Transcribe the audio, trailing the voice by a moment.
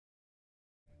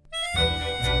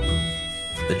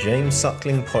The James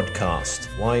Suckling Podcast.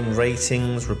 Wine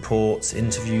ratings, reports,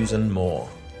 interviews and more.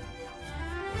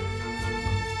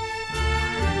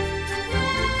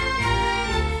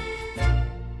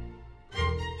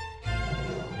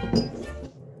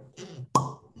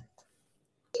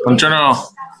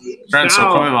 Buongiorno Renzo,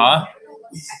 Ciao. come va?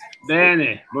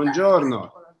 Bene,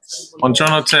 buongiorno.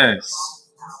 Buongiorno a te.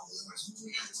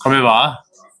 Come va?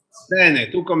 Bene,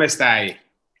 tu come stai?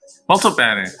 Molto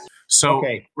bene. So,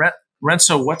 Okay.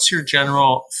 Renzo, what's your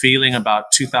general feeling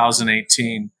about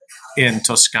 2018 in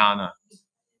Toscana?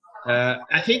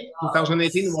 I think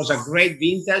 2018 was a great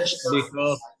vintage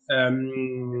because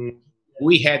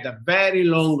we had a very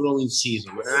long growing season.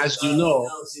 And as you know,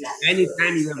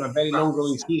 anytime you have a very long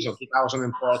growing season,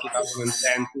 2004,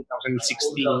 2010,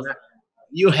 2016,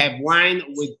 you have wine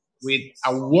with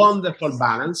a wonderful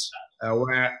balance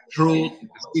where fruit,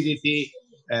 acidity,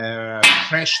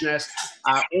 freshness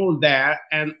are all there,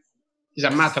 and it's a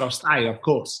matter of style, of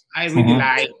course. I really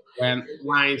like when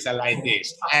wines are like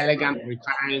this, elegant,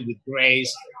 refined, with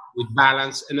grace, with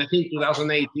balance, and I think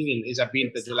 2018 is a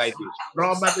vintage like this.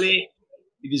 Probably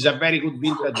it is a very good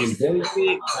vintage in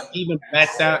Bolgheri, but even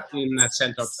better in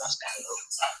central Tuscany.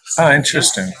 Oh,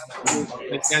 interesting.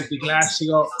 In Chianti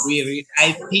Classico,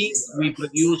 I think we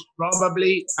produce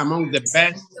probably among the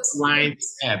best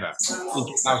wines ever in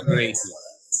 2018.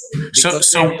 So,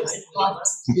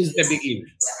 This is the beginning.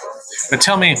 but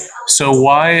tell me, so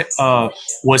why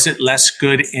was it less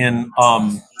good in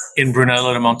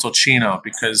Brunello di Montalcino?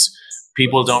 Because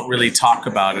people don't really talk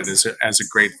about it as a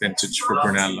great vintage for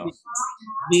Brunello.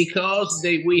 Because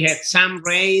we had some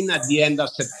rain at the end of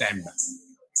September.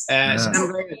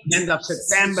 Some rain at the end of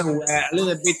September were a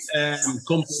little bit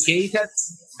complicated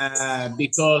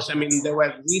because, they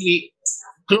were really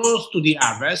close to the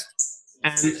harvest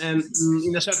and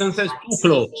in a certain sense too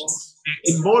close.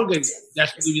 In Bolgheri,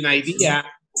 just to give you an idea,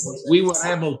 we were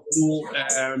able to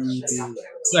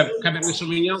have Cabernet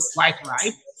Sauvignon quite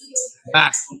ripe,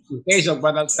 but in case of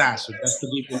Guado, Tasso, just to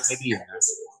give you an idea,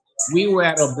 we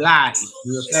were obliged,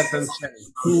 in a certain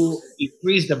sense, to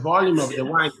increase the volume of the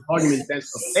wine, volume in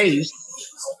terms of taste,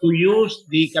 to use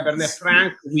the Cabernet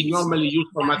Franc we normally use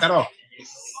for Matarocco,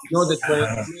 in order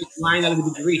to make wine a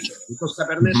little bit richer, because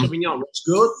Cabernet Sauvignon was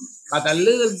good, but a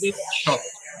little bit short.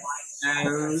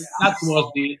 And that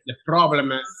was the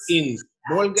problem in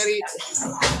Bolgheri,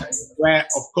 where,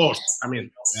 of course, where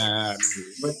in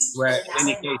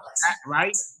any case,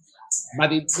 right?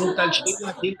 But in Montalcino,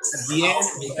 I think at the end,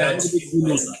 it's a little bit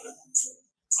diluted.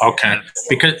 Okay,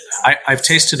 because I've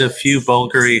tasted a few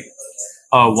Bolgheri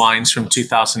wines from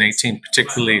 2018,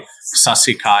 particularly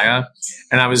Sassicaia,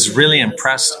 and I was really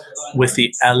impressed with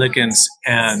the elegance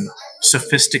and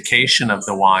sophistication of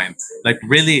the wine. Like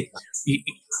really,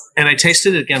 and I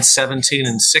tasted it against 17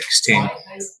 and 16.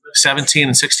 17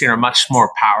 and 16 are much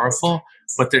more powerful,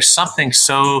 but there's something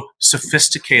so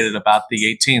sophisticated about the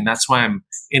 18. That's why I'm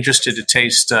interested to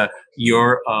taste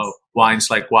your wines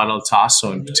like Guado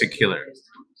Tasso in particular,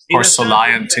 or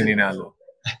Solaia and Tignanello.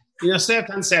 In a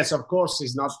certain sense, of course,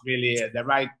 it's not really the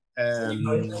right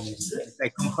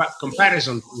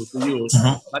comparison to use,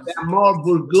 but they are more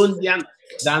Burgundian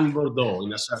than Bordeaux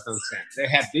in a certain sense. They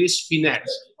have this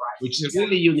finesse, which is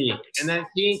really unique. And I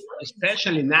think,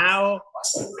 especially now,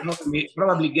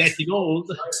 probably getting old,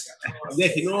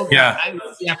 Yeah. I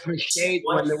really appreciate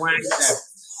when the wines have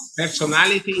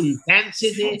personality,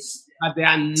 intensity, but they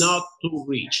are not too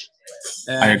rich.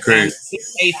 I agree. And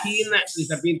 18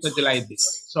 is a vintage like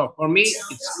this. So for me,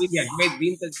 it's really a great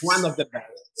vintage, one of the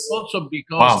best. Also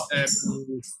because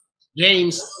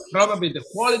James, probably the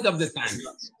quality of the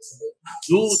tannins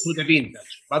due to the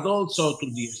vintage, but also to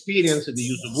the experience, the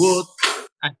use of wood,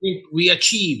 I think we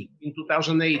achieved in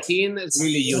 2018 is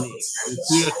really unique. It's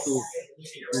clear to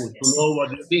know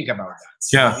what you think about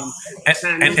that. Yeah,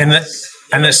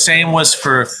 and the same was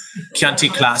for Chianti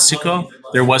Classico.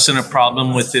 There wasn't a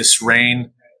problem with this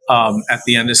rain at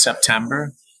the end of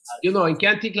September. In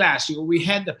Chianti Classico, we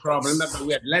had the problem, but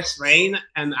we had less rain,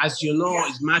 and as you know,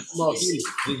 it's much more hilly.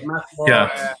 It's much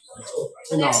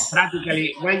more,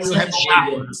 practically when you have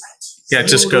shower. Yeah, it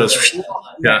just goes.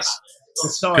 Yes,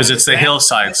 because it's the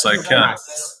hillsides, like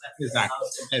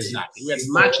Exactly. We had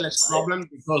much less problem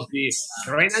because the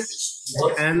drainage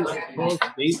and both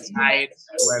the inside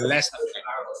were less affected.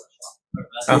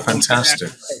 Oh, fantastic!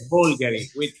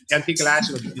 Bolgheri with Chianti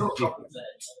Classico is different.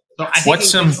 So I think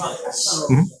What's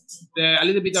a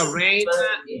little bit of rain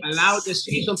allowed the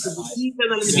season to be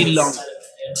even a little bit longer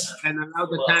and allow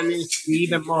the tannins to be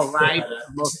even more ripe,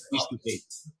 more sophisticated.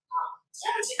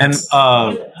 And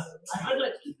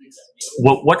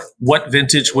what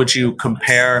vintage would you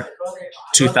compare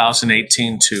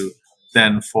 2018 to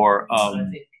than for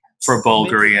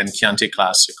Bolgheri and Chianti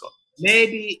Classico.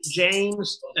 Maybe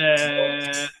James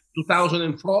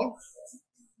 2004.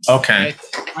 Okay.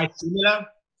 Quite similar.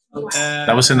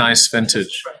 That was a nice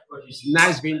vintage.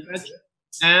 Nice vintage.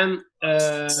 And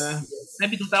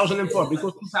maybe 2004,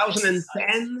 because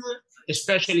 2010,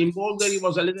 especially in Bolgheri,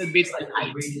 was a little bit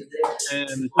light.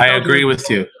 I agree with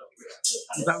you.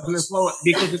 2004,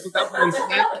 because in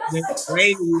 2010, the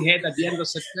rain we had at the end of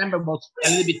September was a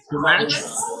little bit too much,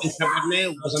 and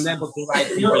Cabernet was unable to ride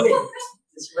the wind.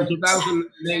 In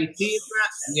 2018,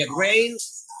 we had rain,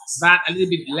 but a little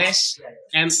bit less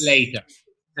and later,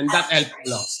 and that helped a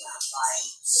lot.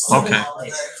 Okay.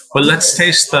 Well, let's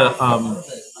taste the.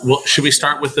 Should we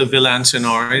start with the Villa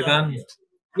Antinori then?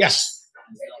 Yes.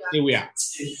 Here we are.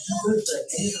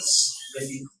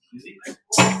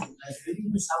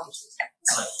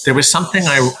 There was something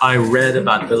I read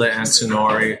about Villa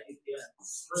Antinori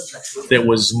that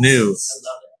was new.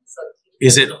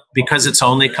 Is it because it's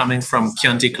only coming from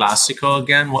Chianti Classico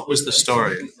again? What was the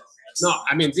story? No,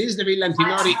 I mean, this is the Villa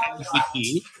Antinori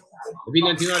LGT. The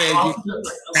Villa Antinori LGT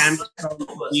comes from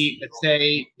the, let's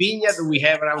say, vineyard we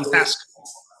have around Tuscan.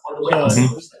 So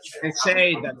let's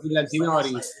say that Villa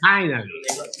Antinori finally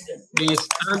is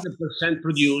 100%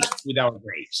 produced with our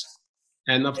grapes.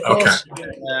 And of course,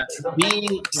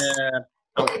 being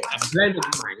a blended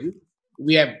wine,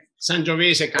 we have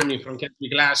Sangiovese coming from Chianti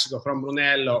Classico, from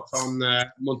Brunello, from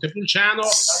Montepulciano,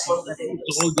 all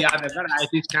the other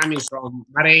varieties coming from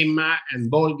Maremma and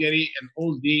Bolgheri and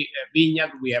all the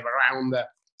vineyard we have around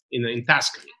in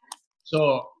Tuscany.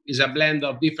 So it's a blend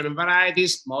of different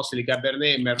varieties, mostly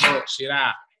Cabernet, Merlot,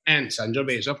 Syrah, and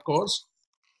Sangiovese, of course,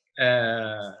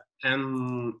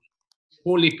 and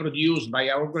fully produced by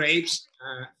our grapes.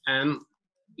 And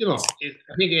you know,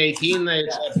 I think 18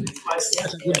 is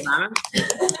a good balance. I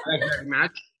like very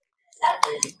much.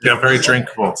 Yeah, very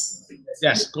drinkable.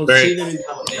 Yes, considering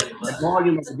the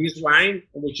volume of this wine,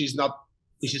 which is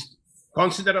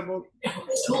considerable.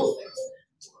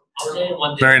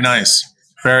 Very nice.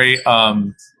 Very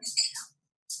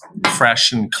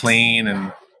fresh and clean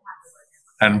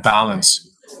and balanced.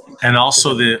 And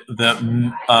also the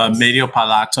medio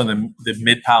palato, the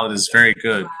mid palate is very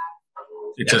good.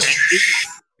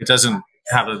 It doesn't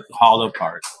have a hollow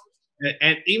part.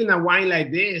 And even a wine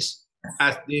like this,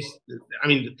 I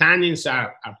mean, the tannins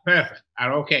are perfect,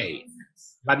 are okay.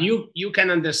 But you can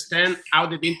understand how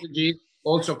the vintages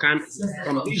also come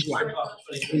from this one.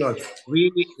 You know,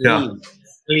 really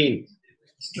clean.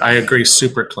 I agree,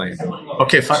 super clean.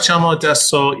 Ok, facciamo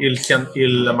adesso il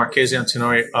Marchesi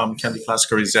Antinori Chianti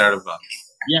Classico Riserva.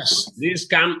 Yes, this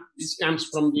comes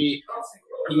from the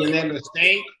Tignanello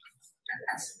estate.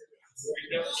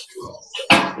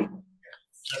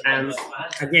 And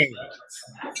again,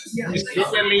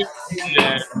 literally,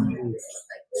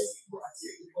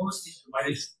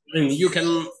 you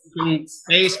can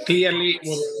taste clearly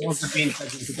what was the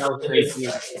vintage in 2018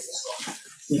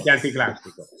 in Chianti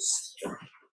Classico.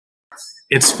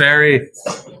 It's very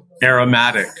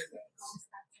aromatic.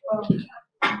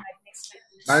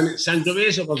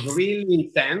 Sangiovese was really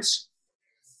intense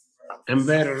and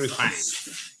very refined.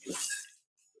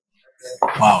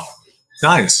 Wow,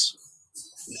 nice.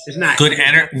 It's nice.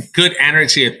 Good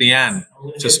energy at the end.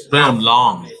 Just boom,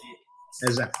 long.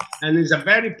 Exactly. And it's a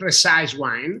very precise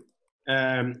wine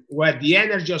where the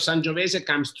energy of Sangiovese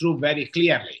comes through very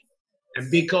clearly. And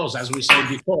because, as we said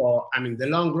before, I mean, the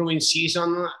long growing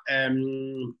season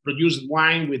produced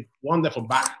wine with wonderful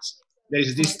balance. There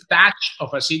is this touch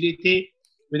of acidity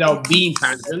without being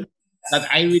pungent that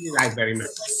I really like very much.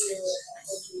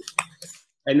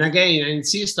 And again, I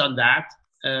insist on that.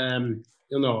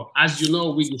 You know, as you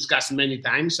know, we discussed many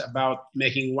times about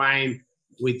making wine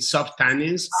with soft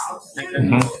tannins.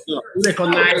 And you know, we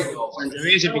recognize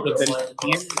Sangiovese because there is the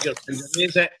energy of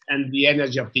Sangiovese and the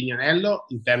energy of Tignanello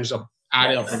in terms of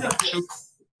area of production.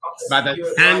 But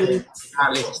the tannins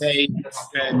are, let's say,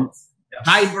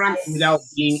 vibrant without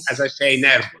being, as I say,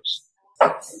 nervous.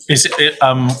 Is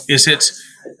it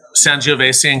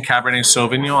Sangiovese and Cabernet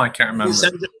Sauvignon? I can't remember.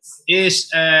 Is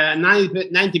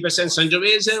 90%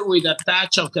 Sangiovese with a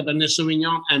touch of Cabernet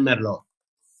Sauvignon and Merlot.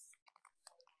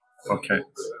 Okay.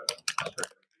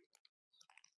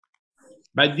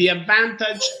 But the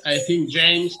advantage, I think,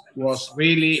 James, was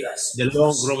really the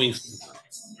long growing season.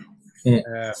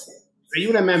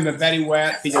 You remember very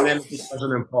well Tignanello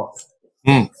 2004.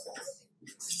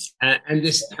 And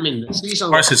this, I mean, the season.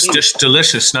 Of course, it's just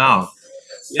delicious now.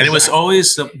 Yes, and it was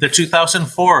always the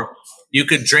 2004. You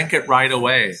could drink it right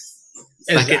away.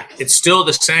 Exactly. Like it's still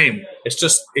the same. It's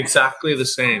just exactly the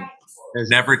same. Exactly.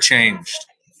 Never changed.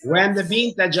 When the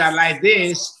vintage are like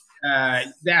this,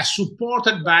 they are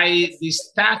supported by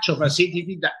this touch of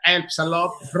acidity that helps a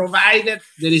lot, provided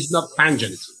there is not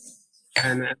pungency.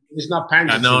 And it's not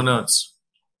pungency. No,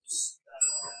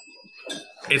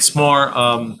 it's more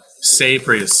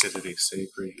savory acidity.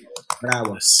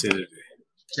 Bravo. Acidity.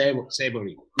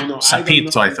 Savory. You know,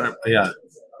 Sapito, I thought. Yeah.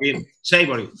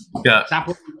 Savory. Yeah.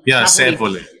 Yeah,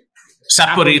 savory.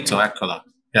 Saporito, eccola.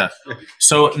 Yeah.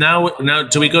 So now,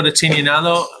 do we go to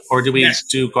Tignanello or do we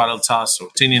do Guado Tasso?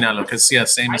 Tignanello, because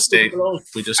same estate.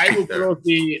 We just I will there. close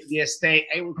the estate.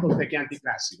 I will close the Chianti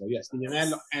Classico. Yes,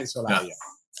 Tignanello and Solaia. Yeah.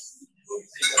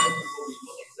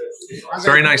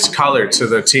 Very nice color to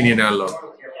the Tignanello.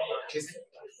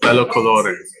 Bello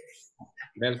colore.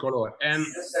 Bel colore. And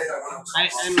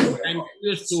I'm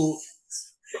curious to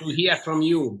hear from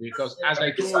you, because as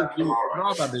I told you,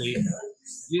 probably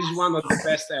this is one of the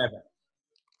best ever.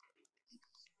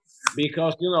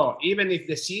 Because, you know, even if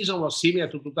the season was similar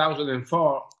to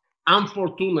 2004,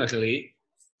 unfortunately,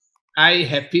 I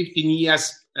have 15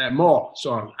 years more.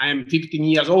 So I'm 15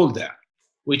 years older,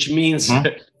 which means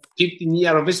 15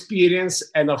 years of experience.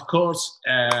 And of course,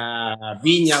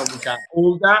 vineyards which are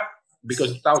older,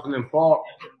 because 2004,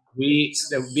 the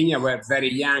vineyards were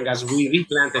very young as we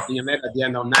replanted Tignanello at the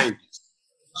end of 90s.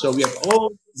 So we have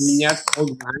old vineyards,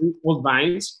 old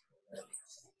vines.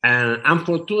 And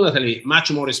unfortunately, much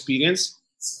more experience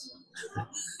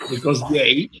because we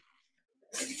age.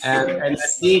 And I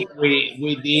think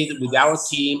we did with our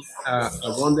team a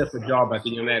wonderful job at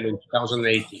Tignanello in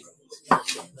 2018.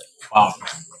 Wow,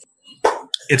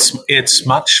 it's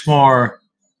much more.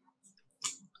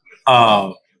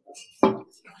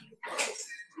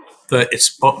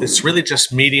 It's really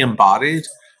just medium bodied,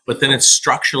 but then it's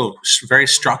very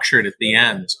structured at the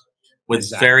end with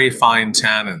very fine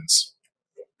tannins.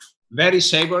 Very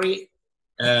savory,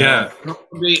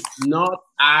 probably not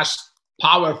as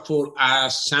powerful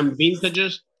as some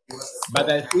vintages, but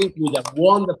I think with a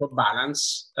wonderful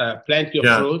balance, plenty of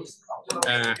fruit,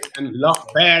 and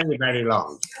very, very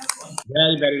long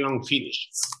finish.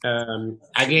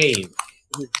 Again,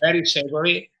 very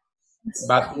savory,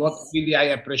 but what really I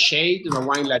appreciate in a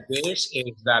wine like this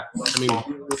is that, I mean,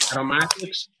 the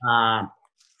aromatics are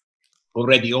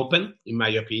already open, in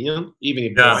my opinion, even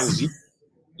if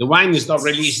the wine is not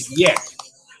released yet,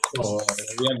 so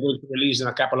we are going to release in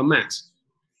a couple of months.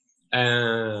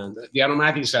 And the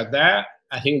aromatics are there.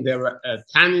 I think the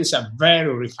tannins are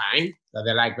very refined, that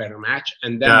I like very much.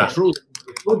 And then the fruit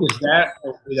is there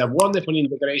with a wonderful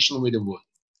integration with the wood.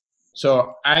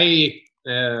 So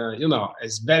you know,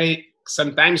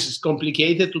 sometimes it's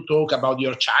complicated to talk about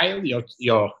your child,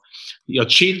 your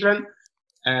children.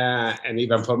 And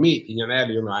even for me,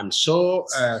 Tignanello, you know, I'm so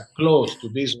close to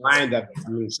this wine that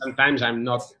sometimes I'm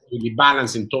not really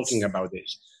balanced in talking about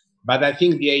this. But I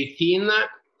think the 18,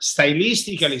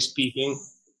 stylistically speaking,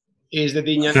 is the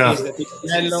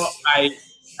Tignanello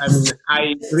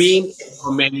I dreamed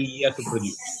for many years to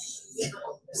produce.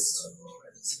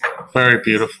 Very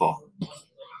beautiful.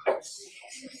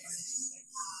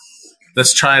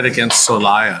 Let's try it against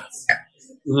Solaia.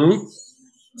 Mm-hmm.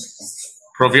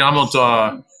 Proviamo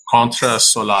contra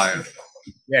Solaia.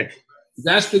 Yes.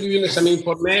 Just to give you some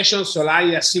information,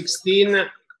 Solaia 16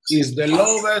 is the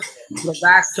lowest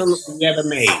production we ever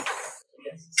made.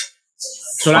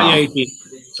 Solaia 18.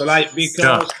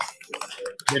 Because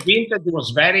the vintage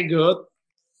was very good,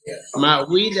 but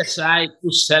we decided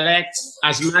to select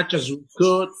as much as we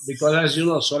could, because as you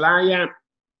know, Solaia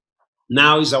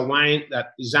now is a wine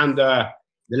that is under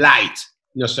the light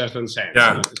in a certain sense.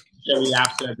 Yeah. Especially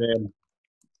after the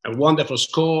wonderful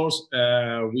scores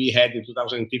we had in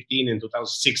 2015 and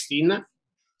 2016.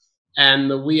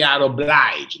 And we are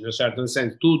obliged, in a certain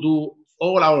sense, to do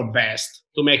all our best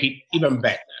to make it even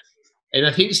better. And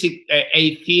I think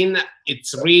 18,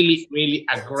 it's really, really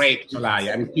a great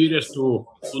Solaia. I'm curious to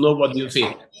know what you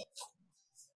think.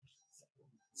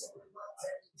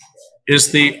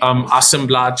 Is the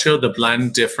assemblaggio, the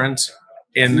blend, different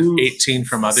in 18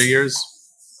 from other years?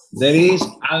 There is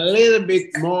a little bit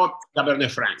more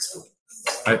Cabernet Franc.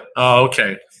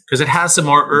 Okay. Because it has a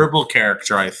more herbal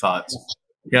character, I thought.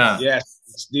 Yeah. Yes,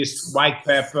 it's this white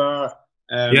pepper.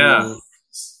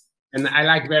 And I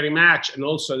like very much. And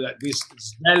also this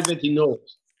velvety note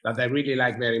that I really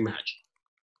like very much.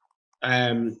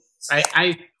 I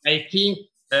think,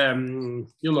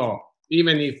 you know,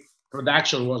 even if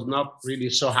production was not really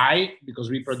so high, because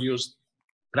we produced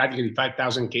practically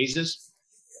 5,000 cases.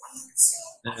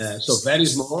 So very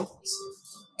small,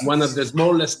 one of the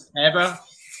smallest ever.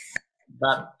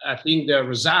 But I think the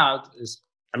result is,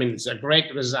 I mean, it's a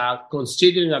great result,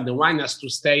 considering that the wine has to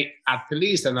stay at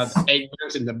least another 8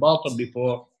 months in the bottle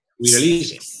before we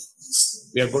release it.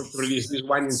 We are going to release this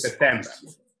wine in September.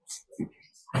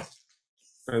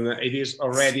 And it is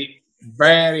already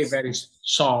very, very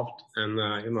soft and,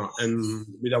 and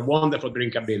with a wonderful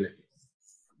drinkability.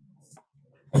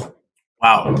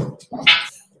 Wow.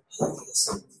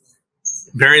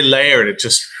 Very layered. It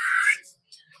just,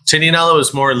 Tignanello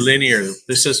is more linear.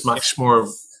 This is much more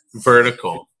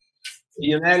vertical.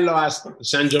 Tignanello has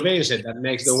Sangiovese that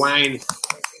makes the wine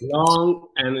long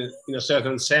and, in a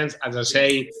certain sense, as I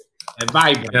say,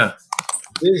 vibrant. Yeah.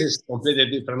 This is completely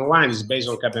different wine. It's based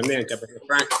on Cabernet and Cabernet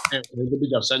Franc and a little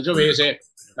bit of Sangiovese,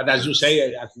 but as you say,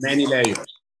 it has many layers.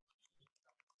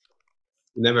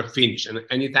 You never finish. And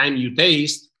anytime you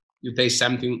taste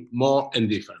something more and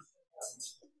different.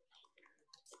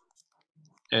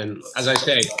 And as I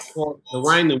say, the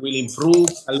wine will improve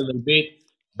a little bit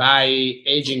by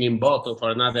aging in bottle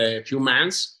for another few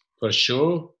months, for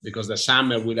sure, because the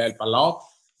summer will help a lot.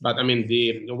 But I mean,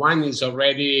 the wine is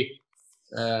already,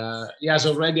 it has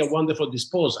already a wonderful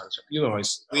disposal. So,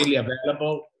 it's really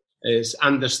available, it's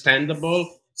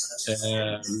understandable. It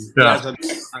has a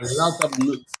lot of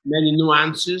many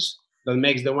nuances that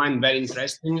makes the wine very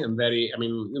interesting and very,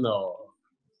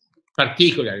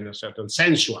 particular in a certain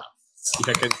sensual, if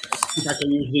I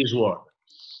can use this word.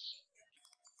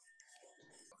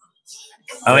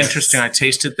 Oh, interesting. I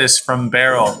tasted this from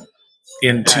barrel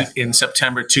in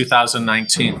September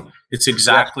 2019. It's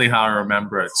exactly how I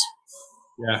remember it.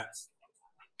 Yeah.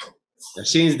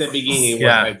 Since the beginning.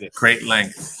 Yeah, like this. Great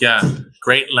length. Yeah,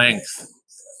 great length.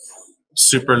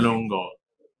 Super lungo.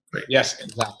 Great. Yes,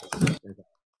 exactly.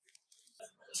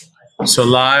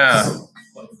 Solaia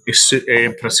è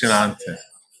impressionante.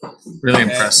 Really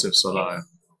impressive, Solaia.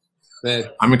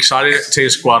 I'm excited to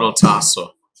taste Guado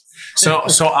Tasso. So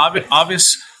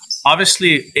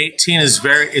obviously 18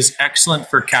 is excellent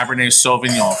for Cabernet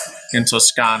Sauvignon in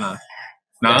Toscana.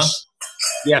 No?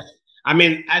 Yes. I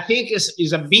mean, I think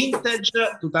it's a vintage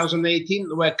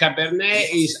 2018 where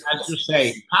Cabernet is, as you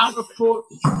say, powerful,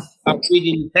 but with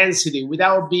intensity,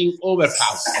 without being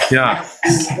overpowered. Yeah.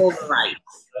 Overripe.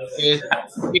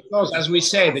 Because, as we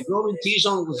say, the growing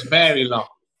season was very long,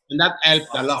 and that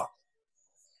helped a lot.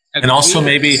 And also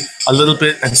maybe a little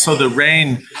bit, and so the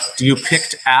rain, you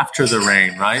picked after the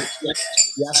rain, right?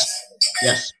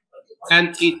 Yes.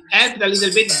 And it helped a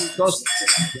little bit because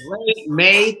the rain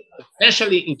made,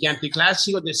 especially in Chianti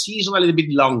Classico, the season a little bit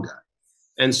longer.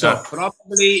 And so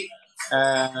probably,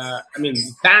 the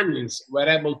tannins were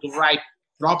able to ripe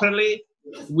properly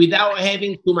without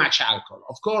having too much alcohol.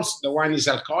 Of course, the wine is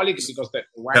alcoholic because the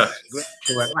wine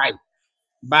were ripe.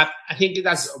 But I think it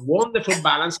has a wonderful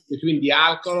balance between the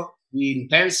alcohol, the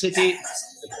intensity,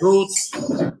 the fruit.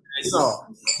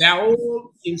 They're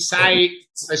all inside,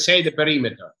 let's say, the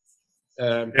perimeter.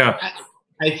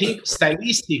 I think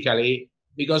stylistically,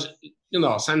 because,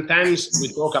 sometimes we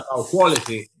talk about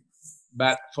quality,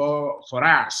 but for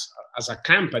us, as a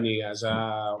company, as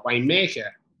a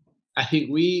winemaker, I think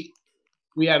we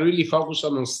are really focused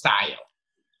on style,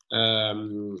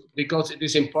 because it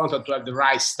is important to have the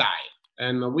right style.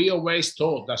 And we always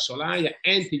thought that Solaia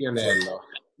and Tignanello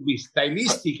be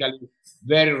stylistically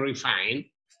very refined,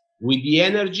 with the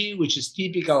energy which is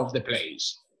typical of the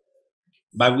place,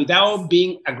 but without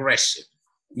being aggressive.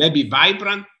 Maybe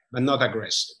vibrant, but not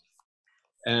aggressive.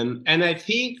 And I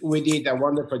think we did a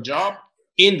wonderful job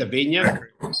in the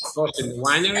vineyard, of course in the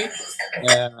winery,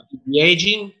 the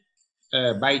aging,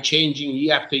 by changing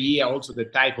year after year also the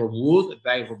type of wood, the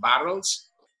type of barrels,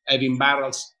 having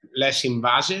barrels less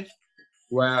invasive,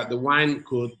 where the wine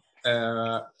could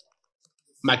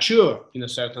mature in a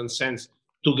certain sense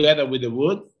together with the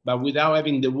wood, but without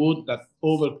having the wood that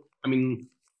overcomes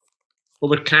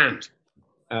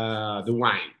the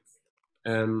wine.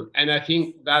 And I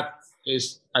think that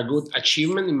is a good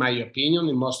achievement, in my opinion,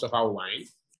 in most of our wine,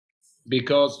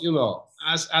 because,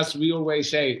 as we always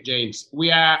say, James,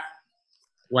 we are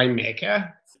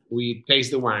winemaker, we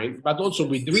taste the wine, but also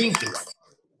we drink the wine.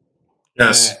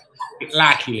 Yes.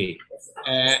 Luckily.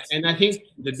 And I think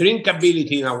the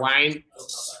drinkability in a wine,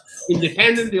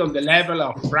 independently on the level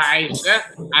of price,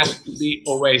 has to be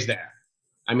always there.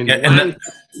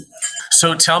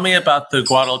 So tell me about the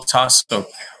Guado Tasso.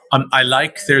 I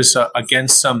like there's again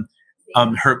some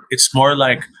herb. It's more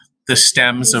like the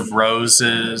stems of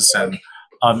roses, and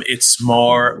it's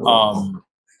more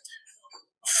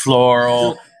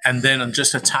floral, and then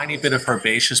just a tiny bit of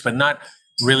herbaceous, but not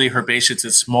really herbaceous.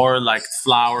 It's more like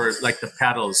flower, like the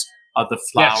petals of the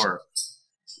flower. Yes.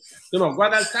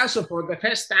 Guado Tasso, for the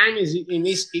first time in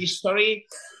its history,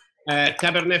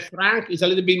 Cabernet Franc is a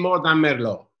little bit more than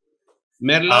Merlot.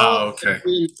 Merlot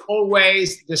is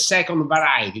always the second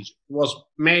variety. It was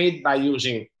made by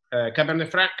using Cabernet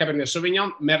Franc, Cabernet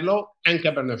Sauvignon, Merlot, and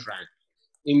Cabernet Franc.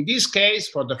 In this case,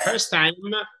 for the first time,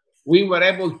 we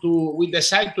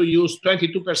decided to use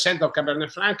 22% of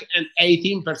Cabernet Franc and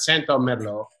 18% of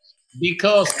Merlot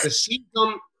because the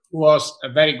season was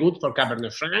very good for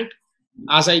Cabernet Franc.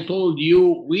 As I told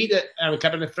you,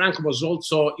 Cabernet Franc was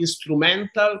also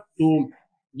instrumental to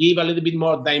give a little bit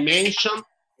more dimension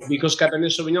because Cabernet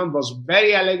Sauvignon was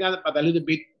very elegant, but a little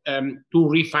bit too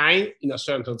refined in a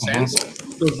certain sense.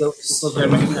 Because the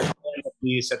rain at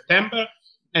the end of September.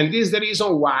 And this is the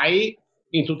reason why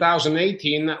in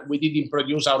 2018 we didn't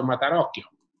produce our Matarocchio.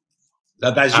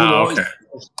 That, as you know, is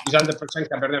 100%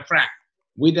 Cabernet Franc.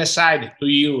 We decided to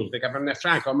use the Cabernet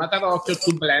Franc or Matarocchio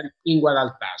to blend in Guado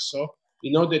al Tasso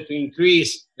in order to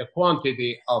increase the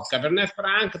quantity of Cabernet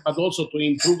Franc, but also to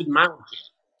improve the mouthfeel.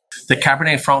 The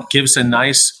Cabernet Franc gives a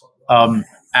nice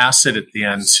acid at the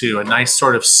end too, a nice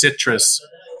sort of citrus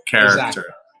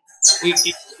character.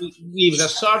 Exactly. It gives a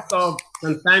sort of,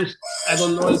 sometimes, I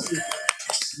don't know if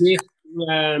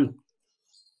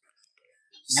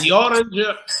the orange,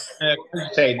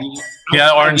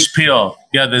 orange peel.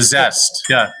 Yeah, the zest.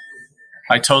 Yeah,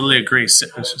 I totally agree.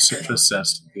 Citrus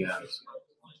zest. Yeah.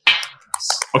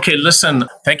 Okay, listen,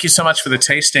 thank you so much for the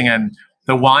tasting and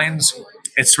the wines.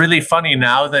 It's really funny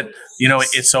now that,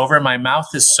 it's over. My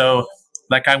mouth is so,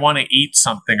 like, I want to eat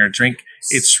something or drink.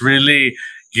 It's really,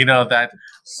 it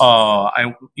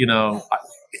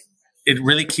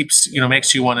really keeps,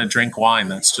 makes you want to drink wine.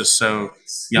 That's just so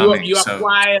yummy. You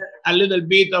acquire a little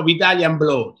bit of Italian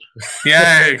blood.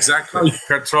 Yeah, exactly.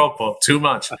 Troppo, too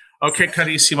much. Okay,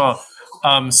 carissimo.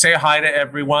 Say hi to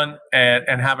everyone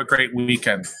and have a great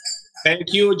weekend.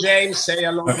 Thank you, James. Say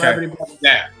hello to everybody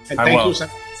there. And thank you.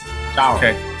 Ciao.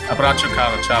 Okay. Abbraccio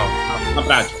caro. Ciao.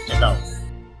 Abbraccio. Ciao.